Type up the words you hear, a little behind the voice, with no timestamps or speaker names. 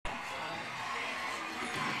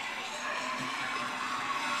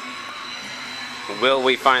Will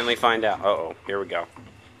we finally find out? Uh-oh, here we go.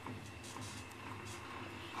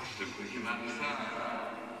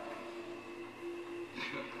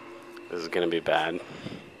 This is gonna be bad.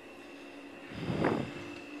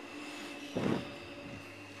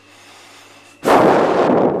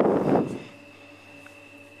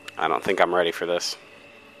 I don't think I'm ready for this.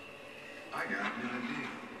 I got an idea.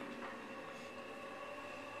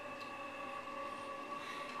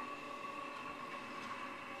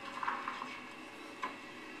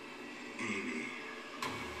 Amy.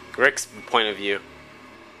 Rick's point of view.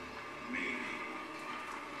 Maybe.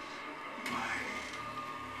 My.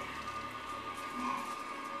 Mom.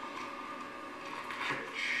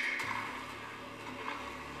 Catch.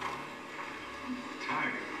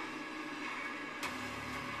 Tiger.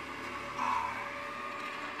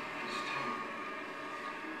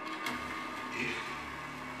 If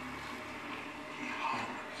he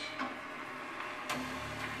hollers,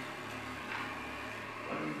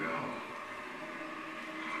 let him go.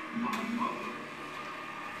 My mother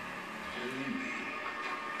told me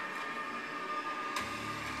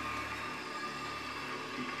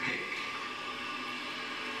to pick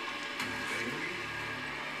the very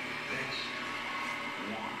best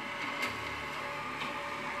one.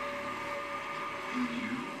 And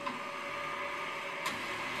you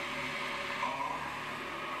are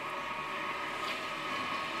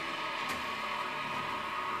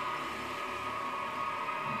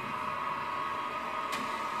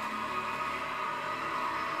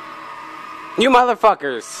You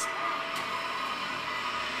motherfuckers!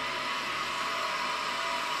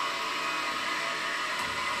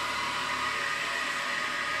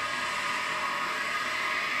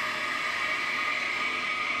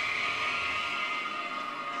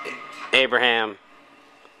 Abraham.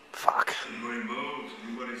 Fuck. anybody moves,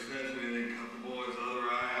 anybody says anything, cut the boy's other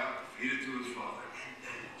eye out, feed it to his father, and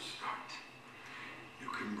then we'll start. You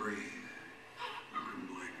can breathe. You can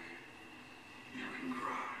blink. You can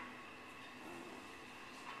cry.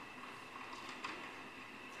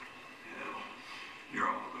 Hell, you're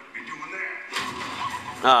all gonna be doing that.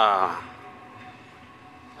 Ah.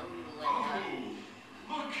 Oh,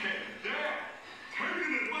 look at that!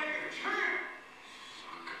 Turning it like a champ!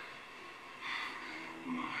 Suck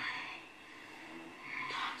my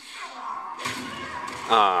nuts.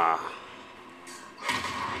 Ah.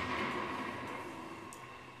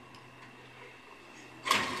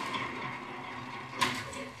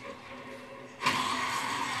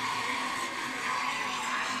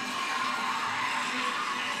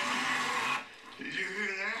 Did you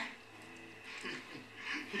hear that?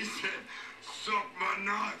 He said, suck my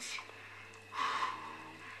nuts.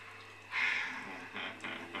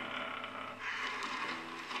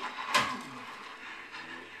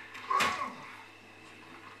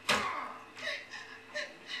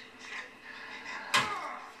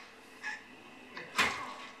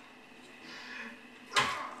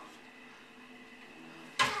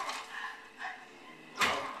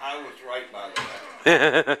 I was right by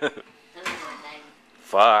that.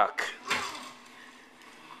 Fuck.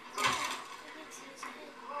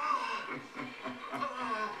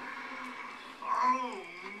 Oh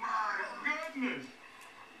my goodness!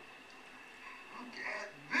 Look at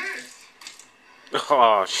this!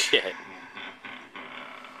 Oh, shit.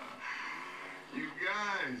 You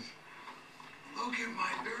guys, look at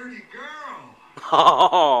my dirty girl.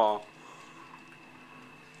 Oh.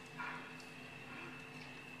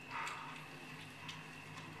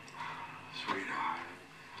 Sweetheart,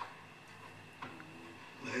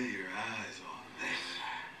 lay your eyes on this.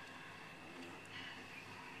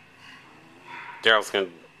 Daryl's gonna...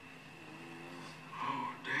 Oh,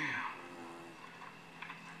 damn.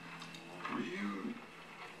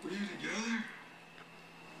 Were you together?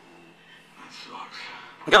 That sucks.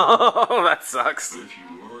 Oh, that sucks. But if you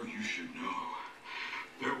were, you should know.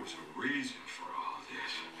 There was a reason for all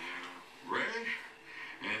this. Red?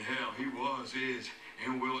 And hell, he was, is,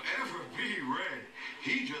 and will ever be Red.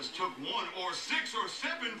 He just took 1 or 6 or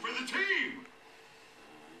 7 for the team.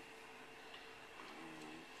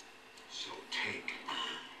 So take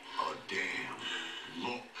a damn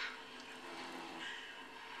look.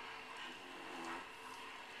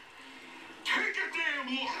 Take a damn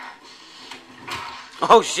look.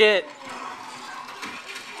 Oh, shit.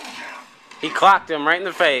 He clocked him right in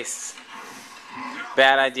the face.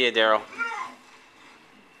 Bad idea, Daryl.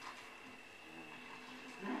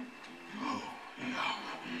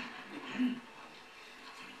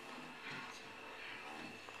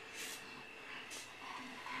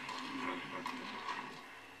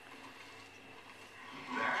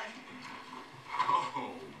 That?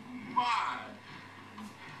 Oh, my.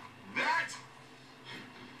 That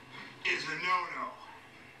is a no no.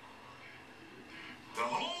 The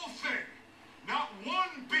whole thing. Not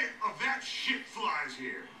one bit of that shit flies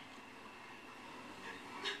here.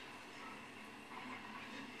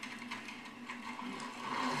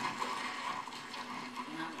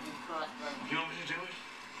 You want me to do it?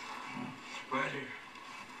 Right here.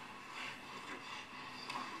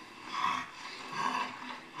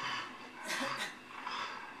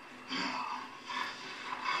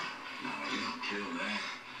 No, you don't kill that.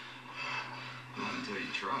 Not until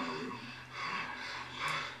you try, Lou.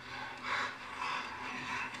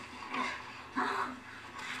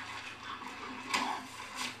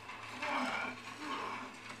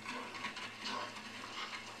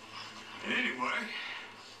 Anyway,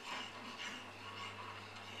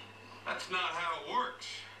 that's not how it works.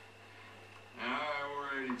 I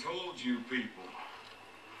already told you people.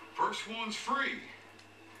 First one's free.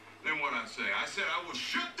 Then what I say? I said I will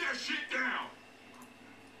shut that shit down.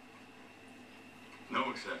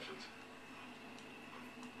 No exceptions.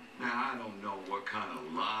 Now, I don't know what kind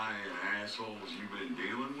of lying assholes you've been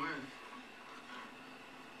dealing with.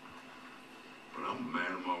 But I'm a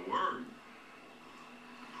man of my word.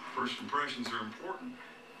 First impressions are important.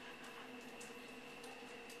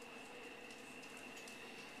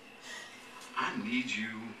 I need you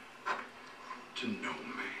to know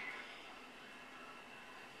me.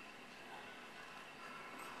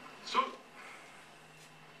 So,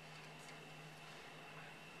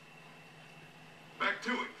 back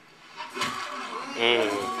to it.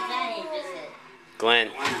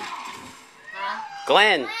 Glenn.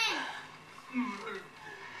 Glenn.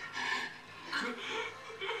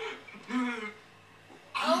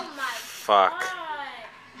 Oh my Fuck. God.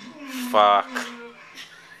 Fuck.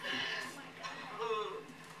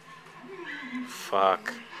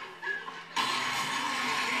 Fuck.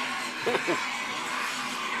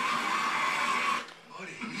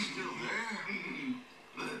 Buddy, you still there?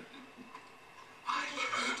 I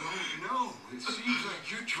just don't know. It seems like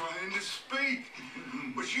you're trying to speak.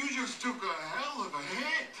 But you just took a hell of a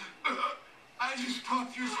hit. I just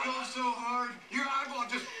popped your skull so hard, your eyeball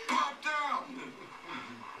just popped out.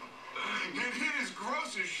 And it is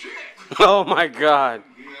gross as shit. Oh my God.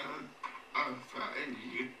 Yeah, I'm fine.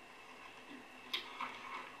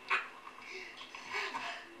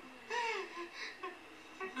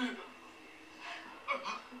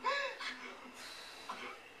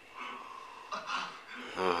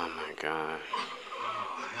 Oh my God.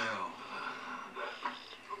 Oh, hell.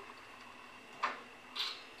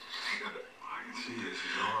 I can see this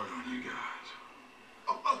is hard on you guys.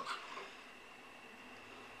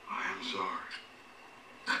 I am sorry.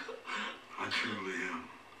 I truly am.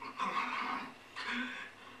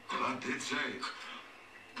 But I did say it.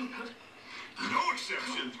 No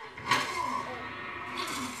exceptions.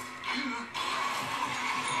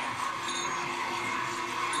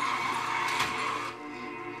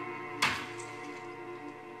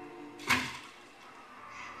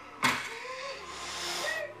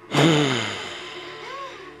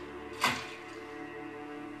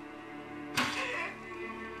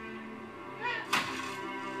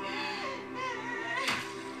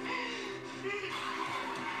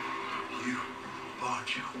 You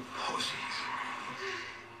bunch of pussies.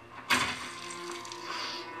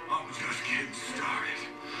 I'm just getting started.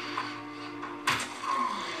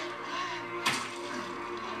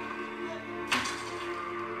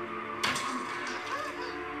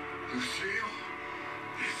 Lucille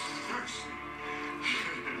is thirsty. She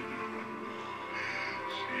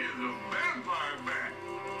is a vampire bat.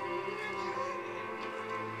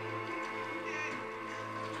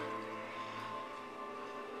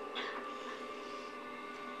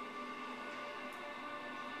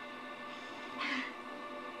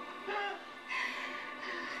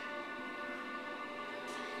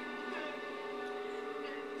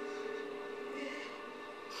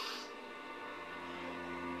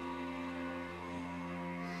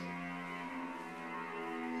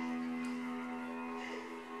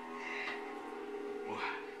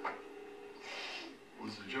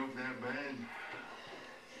 Was the joke that bad?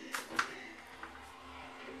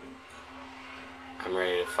 I'm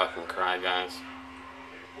ready to fucking cry, guys.